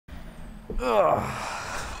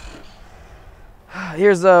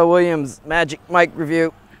Here's William's Magic Mike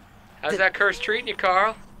review. How's that curse treating you,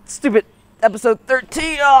 Carl? Stupid episode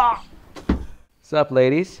 13. Oh. What's up,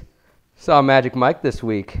 ladies? Saw Magic Mike this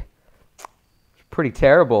week. It's pretty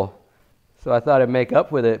terrible, so I thought I'd make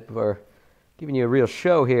up with it for giving you a real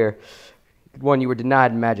show here. One you were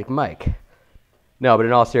denied in Magic Mike. No, but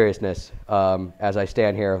in all seriousness, as I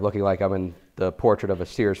stand here looking like I'm in the portrait of a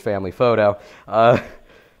Sears family photo,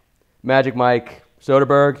 Magic Mike,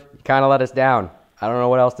 Soderbergh, you kind of let us down. I don't know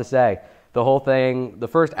what else to say. The whole thing, the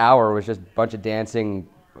first hour was just a bunch of dancing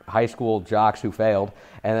high school jocks who failed.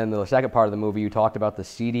 And then the second part of the movie, you talked about the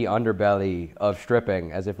seedy underbelly of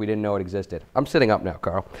stripping as if we didn't know it existed. I'm sitting up now,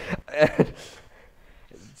 Carl.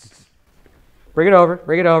 Bring it over,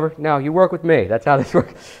 bring it over. No, you work with me. That's how this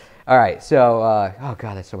works. All right, so, oh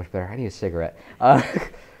God, that's so much better. I need a cigarette.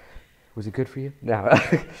 Was it good for you? No.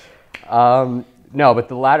 No, but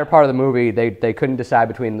the latter part of the movie, they couldn't decide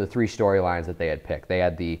between the three storylines that they had picked. They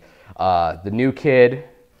had the new kid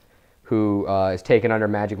who is taken under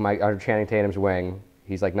under Channing Tatum's wing.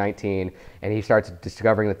 He's like 19, and he starts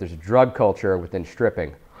discovering that there's a drug culture within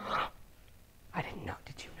stripping. I didn't know.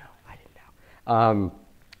 Did you know? I didn't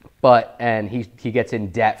know. And he gets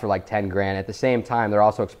in debt for like 10 grand. At the same time, they're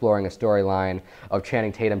also exploring a storyline of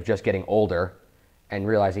Channing Tatum just getting older and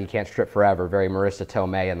realizing he can't strip forever, very Marissa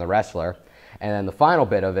Tomei and The Wrestler. And then the final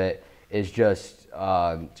bit of it is just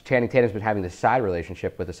Channing Tatum's been having this side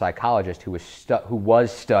relationship with a psychologist who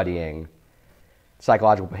was studying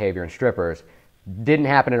psychological behavior in strippers. Didn't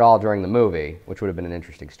happen at all during the movie, which would have been an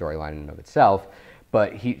interesting storyline in and of itself.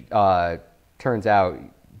 But he turns out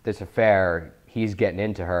this affair, he's getting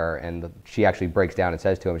into her, and she actually breaks down and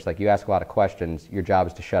says to him, she's like, you ask a lot of questions, your job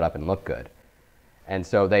is to shut up and look good. And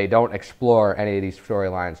so they don't explore any of these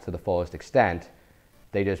storylines to the fullest extent.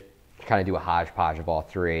 They just kind of do a hodgepodge of all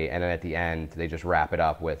three, and then at the end, they just wrap it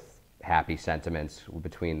up with happy sentiments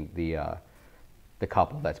between the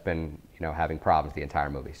couple that's been, having problems the entire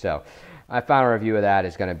movie. So my final review of that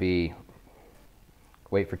is going to be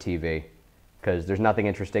wait for TV, because there's nothing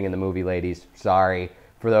interesting in the movie, ladies. Sorry.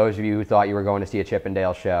 For those of you who thought you were going to see a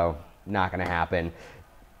Chippendale show, not going to happen.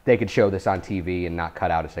 They could show this on TV and not cut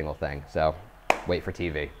out a single thing. So wait for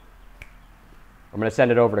TV. I'm going to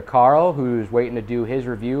send it over to Carl, who's waiting to do his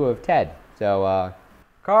review of Ted. So,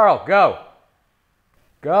 Carl, go.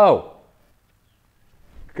 Go.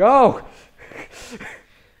 Go.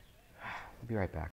 I'll be right back.